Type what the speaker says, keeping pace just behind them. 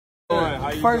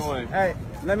First, hey,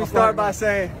 let me start by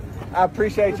saying I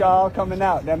appreciate y'all coming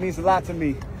out. That means a lot to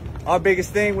me. Our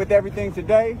biggest thing with everything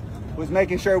today was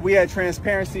making sure we had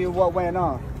transparency of what went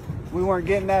on. We weren't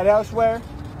getting that elsewhere,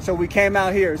 so we came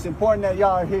out here. It's important that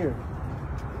y'all are here.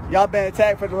 Y'all been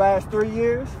attacked for the last 3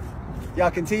 years.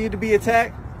 Y'all continue to be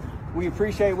attacked. We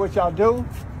appreciate what y'all do.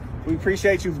 We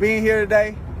appreciate you being here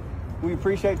today. We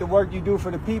appreciate the work you do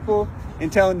for the people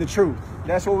and telling the truth.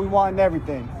 That's what we want in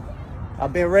everything.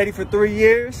 I've been ready for 3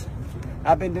 years.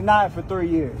 I've been denied for 3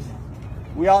 years.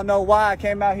 We all know why I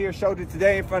came out here, showed it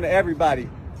today in front of everybody.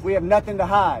 We have nothing to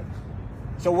hide.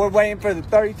 So we're waiting for the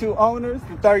 32 owners,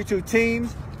 the 32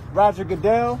 teams, Roger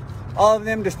Goodell, all of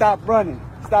them to stop running.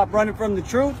 Stop running from the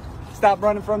truth. Stop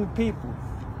running from the people.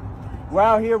 We're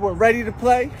out here. We're ready to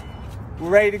play. We're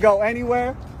ready to go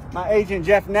anywhere. My agent,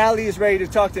 Jeff Nally, is ready to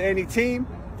talk to any team.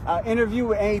 I'll interview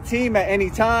with any team at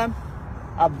any time.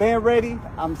 I've been ready.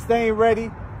 I'm staying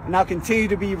ready. And I'll continue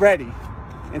to be ready.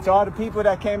 And to all the people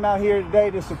that came out here today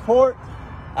to support,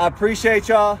 I appreciate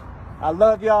y'all. I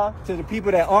love y'all. To the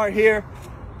people that aren't here,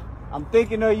 I'm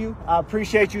thinking of you. I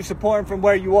appreciate you supporting from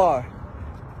where you are.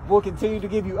 We'll continue to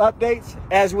give you updates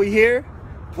as we hear.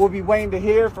 We'll be waiting to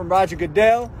hear from Roger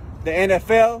Goodell, the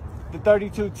NFL, the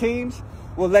 32 teams.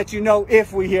 We'll let you know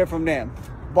if we hear from them.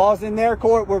 Ball's in their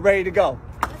court. We're ready to go.